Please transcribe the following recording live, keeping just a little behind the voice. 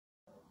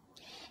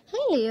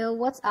Hey Leo,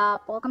 what's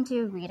up? Welcome to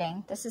your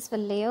reading. This is for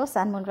Leo,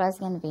 Sun, Moon,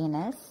 Rising, and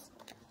Venus.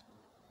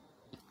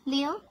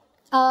 Leo,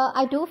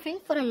 I do feel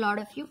for a lot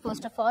of you,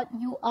 first of all,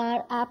 you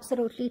are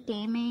absolutely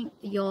taming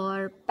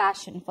your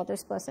passion for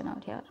this person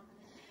out here.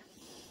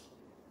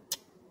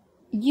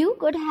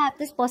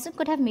 This person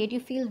could have made you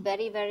feel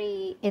very,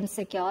 very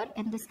insecure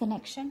in this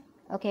connection.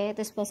 Okay,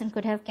 this person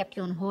could have kept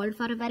you on hold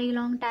for a very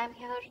long time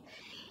here.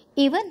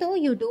 Even though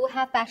you do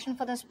have passion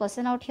for this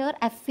person out here,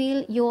 I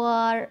feel you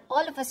are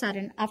all of a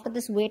sudden, after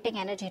this waiting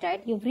energy,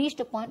 right, you've reached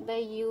a point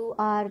where you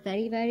are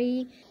very,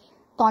 very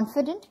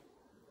confident,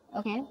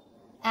 okay,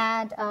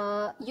 and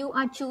you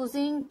are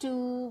choosing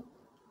to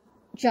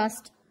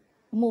just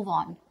move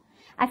on.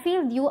 I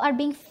feel you are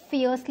being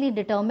fiercely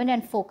determined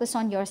and focused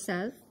on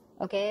yourself,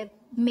 okay,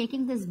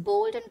 making this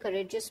bold and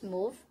courageous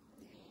move.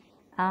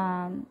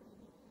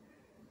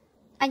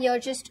 And you're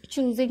just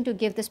choosing to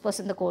give this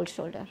person the cold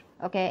shoulder,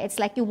 okay? It's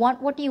like you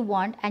want what you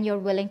want and you're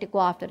willing to go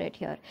after it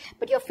here.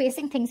 But you're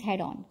facing things head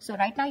on. So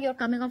right now you're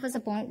coming off as a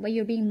point where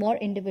you're being more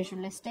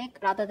individualistic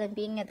rather than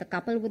being at the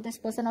couple with this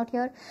person out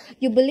here.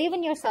 You believe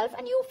in yourself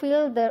and you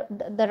feel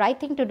the right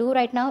thing to do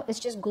right now is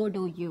just go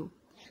do you.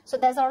 So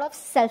there's a lot of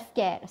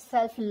self-care,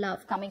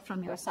 self-love coming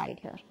from your side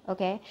here,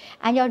 okay?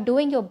 And you're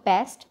doing your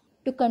best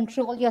to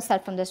control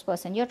yourself from this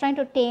person. You're trying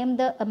to tame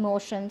the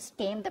emotions,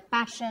 tame the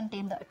passion,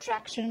 tame the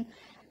attraction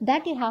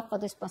that you have for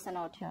this person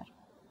out here,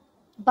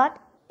 but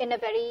in a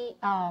very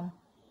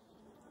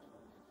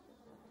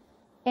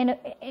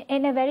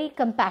in a very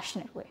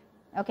compassionate way,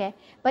 okay,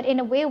 but in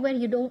a way where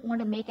you don't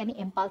want to make any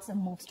impulsive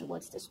moves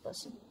towards this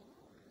person.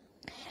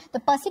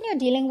 The person you're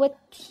dealing with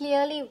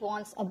clearly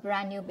wants a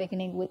brand new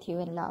beginning with you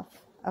in love.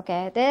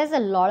 Okay, there's a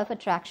lot of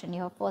attraction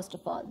here. First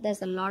of all,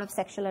 there's a lot of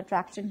sexual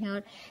attraction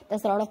here.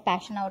 There's a lot of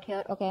passion out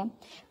here. Okay,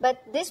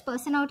 but this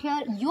person out here,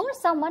 you're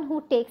someone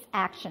who takes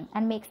action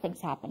and makes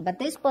things happen. But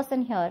this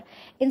person here,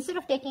 instead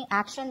of taking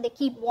action, they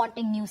keep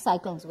wanting new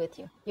cycles with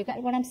you. You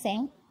get what I'm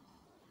saying?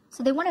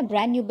 So they want a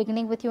brand new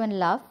beginning with you in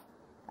love.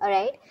 All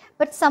right,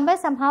 but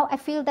somehow I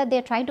feel that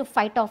they're trying to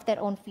fight off their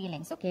own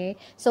feelings. Okay,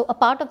 so a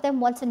part of them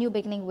wants a new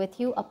beginning with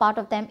you, a part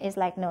of them is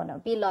like,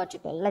 no, be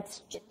logical,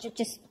 let's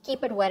just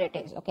keep it where it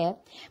is. Okay,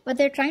 but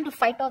they're trying to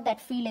fight off that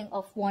feeling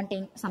of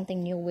wanting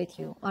something new with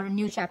you or a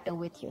new chapter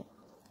with you.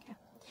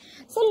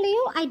 So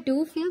Leo, I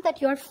do feel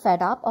that you're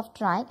fed up of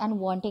trying and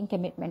wanting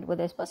commitment with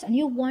this person.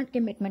 You want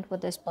commitment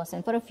with this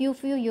person. For a few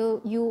of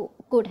you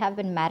could have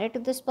been married to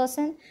this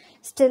person,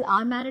 still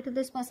are married to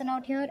this person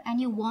out here,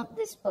 and you want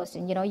this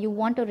person, you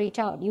want to reach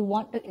out, you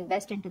want to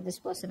invest into this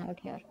person out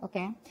here,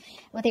 okay?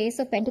 With the Ace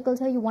of Pentacles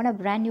here, you want a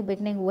brand new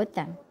beginning with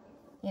them.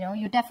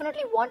 You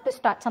definitely want to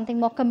start something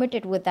more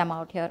committed with them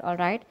out here, all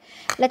right?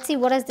 Let's see,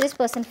 what does this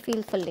person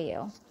feel for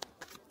Leo?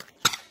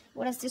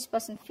 What does this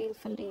person feel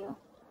for Leo?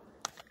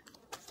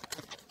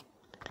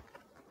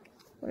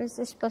 What does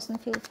this person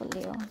feel for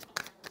Leo?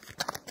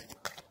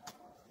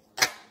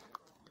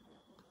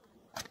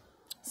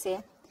 See,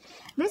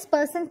 this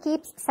person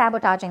keeps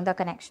sabotaging the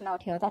connection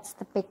out here. That's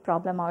the big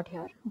problem out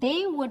here.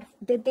 They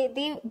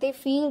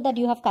feel that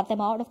you have cut them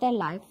out of their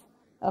life.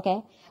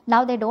 Okay,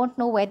 now they don't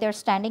know where they're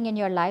standing in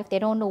your life. They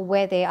don't know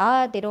where they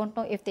are. They don't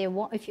know if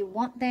you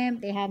want them.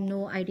 They have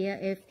no idea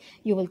if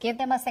you will give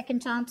them a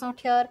second chance out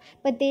here.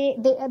 But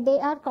they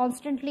are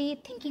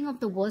constantly thinking of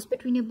the worst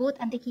between you both,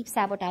 and they keep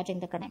sabotaging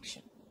the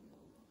connection.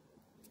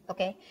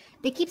 Okay,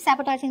 they keep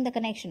sabotaging the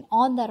connection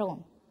on their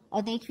own,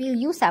 or they feel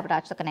you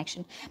sabotage the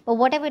connection. But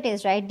whatever it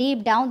is, right,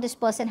 deep down this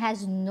person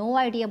has no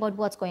idea about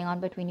what's going on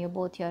between you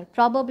both here,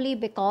 probably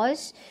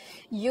because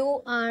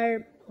you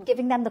are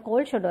giving them the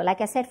cold shoulder.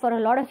 Like I said, for a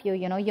lot of you,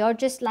 you're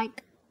just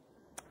like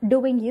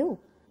doing you.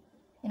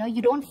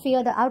 You don't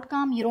fear the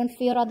outcome. You don't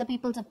fear other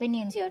people's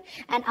opinions here.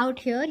 And out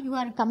here, you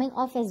are coming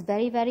off as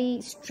very, very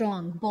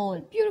strong,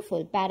 bold,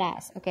 beautiful,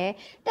 badass, okay?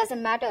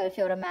 Doesn't matter if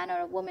you're a man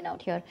or a woman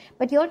out here.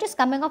 But you're just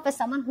coming off as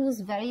someone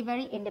who's very,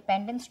 very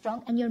independent,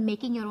 strong, and you're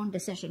making your own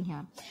decision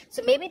here.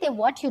 So maybe they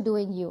watch you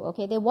doing you,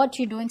 okay? They watch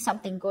you doing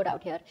something good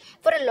out here.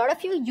 For a lot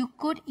of you, you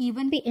could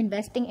even be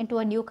investing into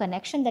a new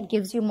connection that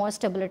gives you more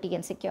stability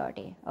and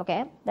security,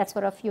 okay? That's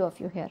for a few of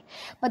you here.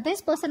 But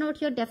this person out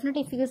here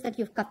definitely feels that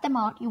you've cut them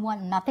out. You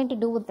want nothing to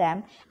do with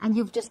them, and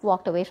you've just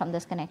walked away from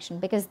this connection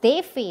because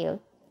they feel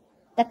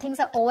that things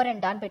are over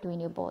and done between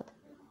you both.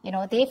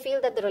 They feel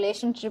that the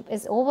relationship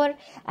is over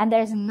and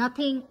there's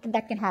nothing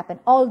that can happen.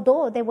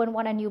 Although they wouldn't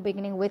want a new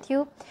beginning with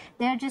you,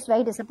 they're just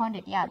very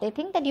disappointed. Yeah, they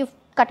think that you've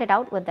cut it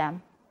out with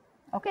them.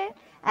 Okay,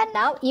 and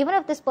now even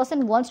if this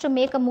person wants to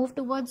make a move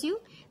towards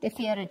you, they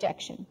fear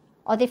rejection.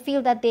 Or they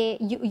feel that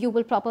you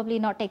will probably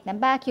not take them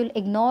back, you'll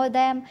ignore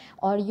them,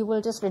 or you will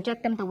just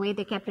reject them the way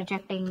they kept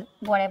rejecting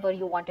whatever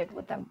you wanted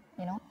with them,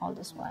 all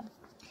this while.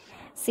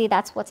 See,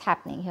 that's what's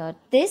happening here.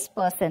 This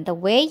person, the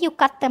way you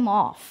cut them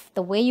off,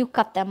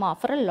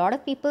 for a lot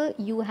of people,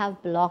 you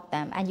have blocked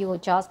them and you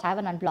just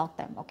haven't unblocked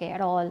them, okay, at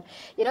all.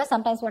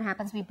 Sometimes what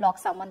happens, we block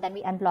someone, then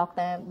we unblock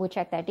them, we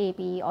check their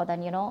DP, or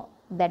then,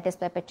 their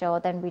display picture,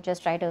 then we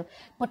just try to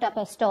put up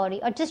a story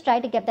or just try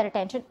to get their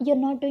attention. You're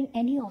not doing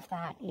any of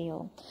that,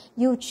 Leo.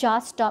 You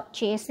just stop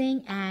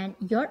chasing and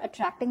you're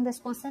attracting this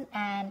person,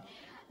 and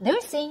they're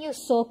seeing you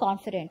so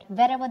confident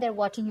wherever they're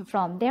watching you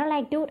from. They're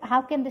like, dude,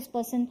 how can this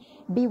person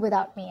be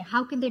without me?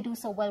 How can they do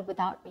so well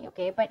without me?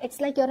 Okay, but it's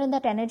like you're in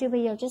that energy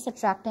where you're just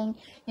attracting,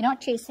 you're not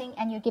chasing,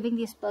 and you're giving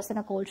this person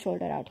a cold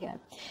shoulder out here.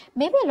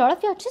 Maybe a lot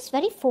of you are just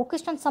very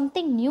focused on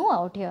something new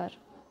out here,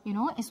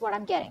 is what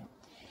I'm getting.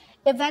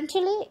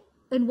 Eventually,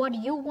 in what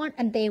you want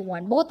and they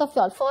want, both of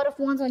y'all, 4 of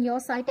Wands on your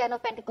side, 10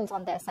 of Pentacles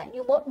on their side,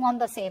 you both want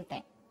the same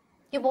thing.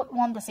 You both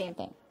want the same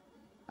thing.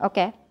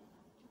 Okay,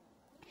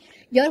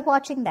 you're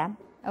watching them.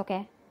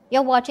 Okay,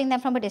 you're watching them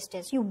from a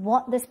distance. You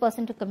want this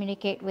person to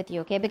communicate with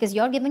you, okay, because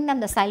you're giving them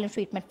the silent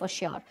treatment for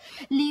sure.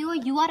 Leo,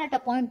 you are at a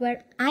point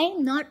where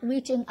I'm not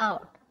reaching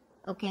out.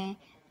 Okay,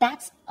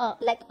 that's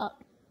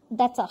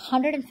that's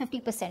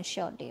 150%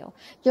 sure, Leo.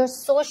 You're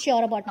so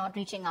sure about not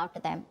reaching out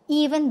to them,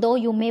 even though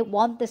you may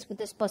want this with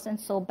this person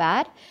so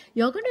bad.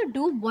 You're going to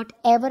do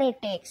whatever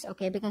it takes,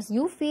 okay, because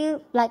you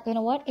feel like, you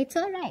know what, it's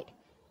all right,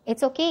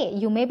 it's okay.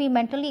 You may be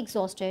mentally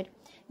exhausted.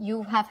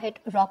 You have hit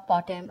rock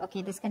bottom.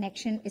 Okay, this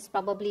connection is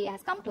probably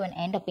has come to an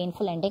end, a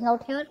painful ending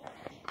out here.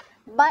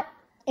 But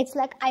it's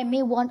like I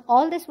may want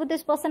all this with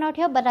this person out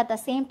here, but at the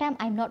same time,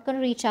 I'm not going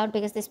to reach out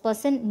because this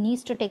person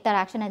needs to take that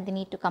action and they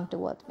need to come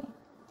towards me.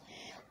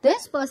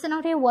 This person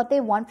out here, what they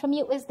want from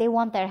you is they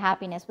want their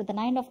happiness. With the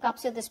 9 of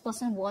Cups here, this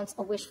person wants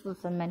a wish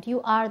fulfillment.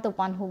 You are the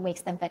one who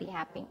makes them very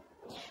happy.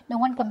 No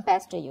one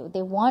compares to you.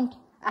 They want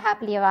a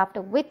happily ever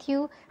after with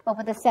you, but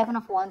with the 7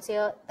 of Wands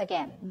here,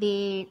 again,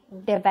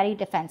 they're very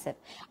defensive.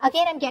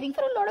 Again, I'm getting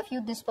for a lot of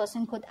you, this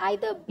person could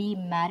either be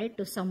married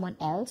to someone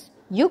else.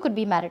 You could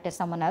be married to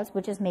someone else,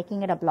 which is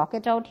making it a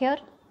blockage out here.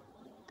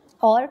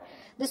 Or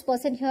this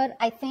person here,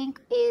 I think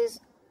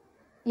is,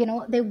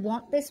 they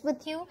want this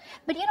with you.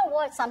 But you know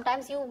what?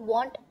 Sometimes you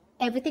want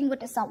everything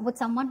with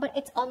someone, but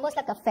it's almost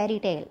like a fairy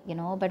tale,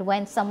 But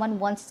when someone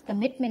wants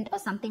commitment or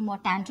something more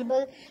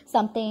tangible,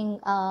 something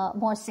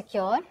more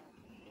secure,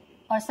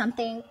 or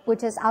something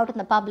which is out in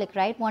the public,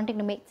 right? Wanting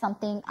to make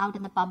something out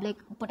in the public,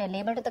 put a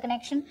label to the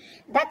connection.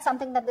 That's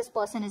something that this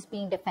person is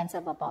being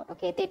defensive about,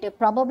 okay? They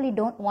probably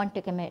don't want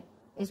to commit,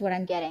 is what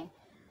I'm getting.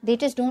 They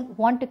just don't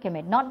want to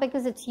commit. Not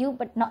because it's you,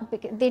 but not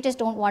because they just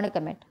don't want to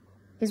commit,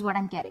 is what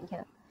I'm getting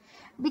here.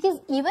 Because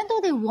even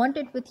though they want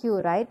it with you,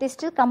 right? They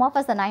still come off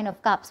as the 9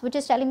 of Cups, which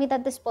is telling me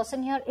that this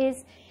person here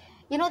is,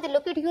 they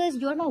look at you as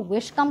you're my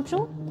wish come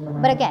true.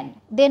 But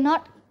again, they're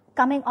not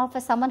coming off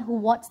as someone who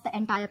wants the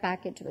entire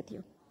package with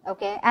you.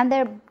 Okay, and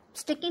they're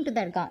sticking to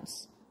their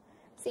guns.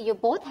 See, you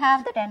both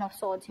have the 10 of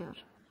Swords here.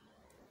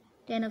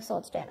 10 of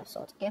Swords, 10 of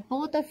Swords. Okay,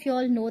 both of you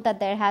all know that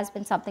there has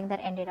been something that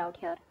ended out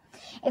here.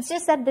 It's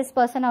just that this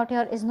person out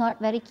here is not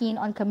very keen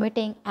on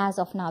committing as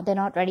of now. They're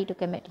not ready to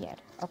commit yet.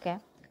 Okay,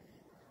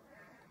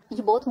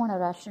 you both want a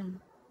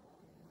Russian.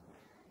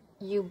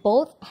 You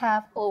both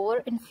have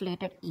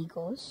overinflated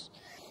egos.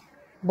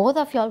 Both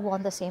of y'all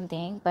want the same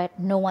thing, but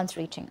no one's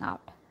reaching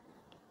out.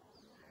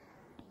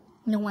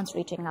 No one's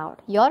reaching out.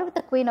 You're with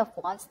the Queen of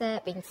Wands there,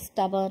 being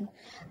stubborn.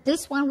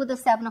 This one with the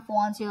 7 of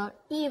Wands here,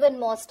 even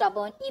more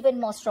stubborn, even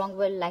more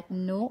strong-willed, like,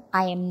 no,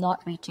 I am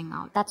not reaching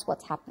out. That's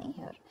what's happening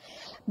here.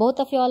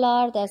 Both of y'all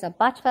are, there's a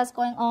butt fest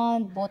going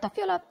on. Both of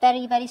y'all are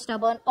very, very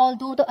stubborn.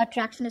 Although the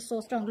attraction is so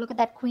strong. Look at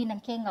that Queen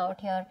and King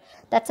out here.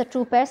 That's a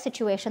true pair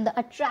situation. The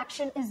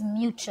attraction is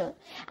mutual.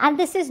 And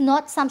this is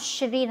not some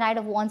shitty Knight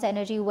of Wands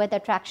energy where the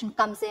attraction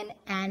comes in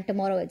and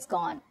tomorrow it's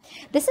gone.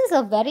 This is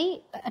a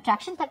very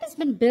attraction that has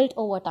been built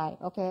over time.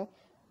 Okay,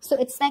 so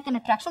it's like an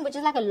attraction which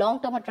is like a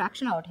long-term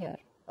attraction out here.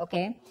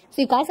 Okay, so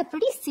you guys are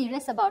pretty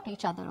serious about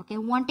each other. Okay,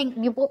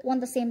 you both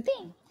want the same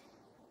thing.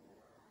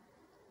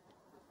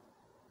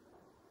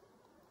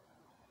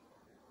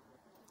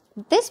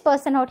 This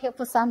person out here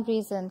for some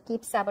reason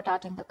keeps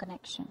sabotaging the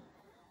connection,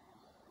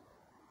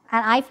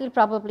 and I feel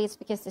probably it's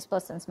because this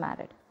person's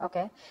married.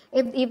 Okay,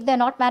 if they're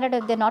not married,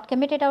 if they're not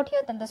committed out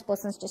here, then this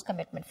person's just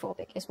commitment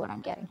phobic, is what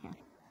I'm getting here.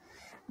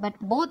 But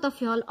both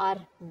of y'all are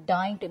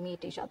dying to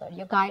meet each other.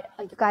 You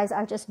guys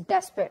are just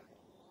desperate,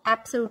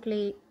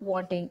 absolutely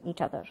wanting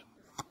each other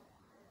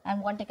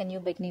and wanting a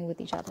new beginning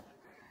with each other.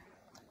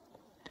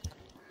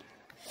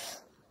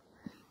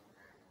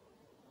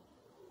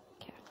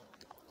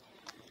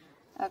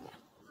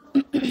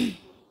 Okay.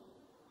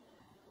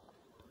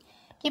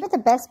 Give it the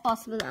best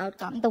possible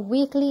outcome, the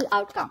weekly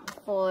outcome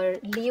for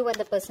Leo and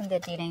the person they're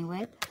dealing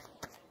with.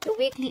 The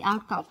weekly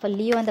outcome for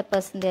Leo and the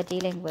person they're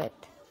dealing with.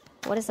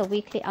 What is the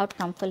weekly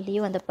outcome for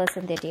Leo and the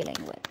person they're dealing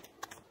with?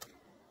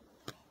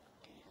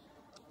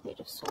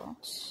 Page of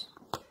Swords.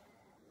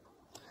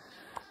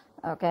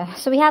 Okay,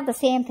 so we have the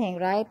same thing,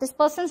 right? This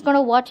person's going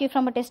to watch you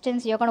from a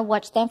distance. You're going to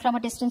watch them from a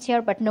distance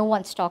here, but no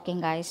one's talking,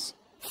 guys.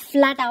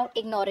 Flat out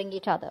ignoring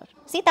each other.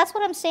 See, that's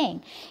what I'm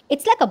saying.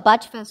 It's like a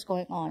budge fest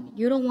going on.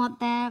 You don't want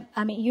them.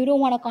 You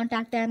don't want to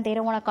contact them. They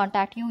don't want to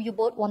contact you. You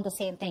both want the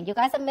same thing. You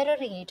guys are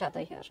mirroring each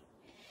other here.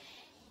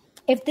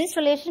 If this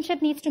relationship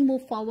needs to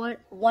move forward,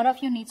 one of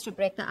you needs to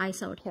break the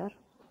ice out here.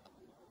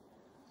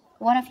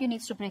 One of you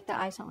needs to break the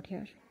ice out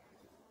here.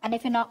 And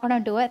if you're not going to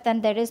do it,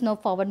 then there is no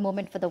forward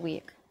movement for the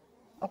week.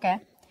 Okay?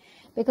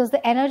 Because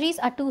the energies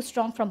are too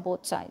strong from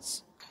both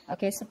sides.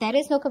 Okay? So there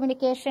is no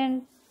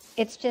communication.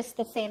 It's just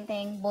the same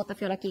thing. Both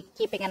of you are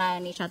keeping an eye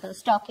on each other,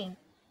 talking.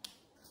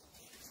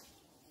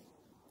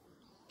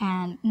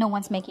 And no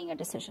one's making a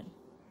decision.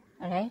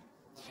 Alright?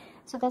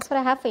 So that's what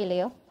I have for you,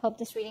 Leo. Hope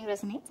this reading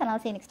resonates, and I'll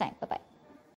see you next time. Bye-bye.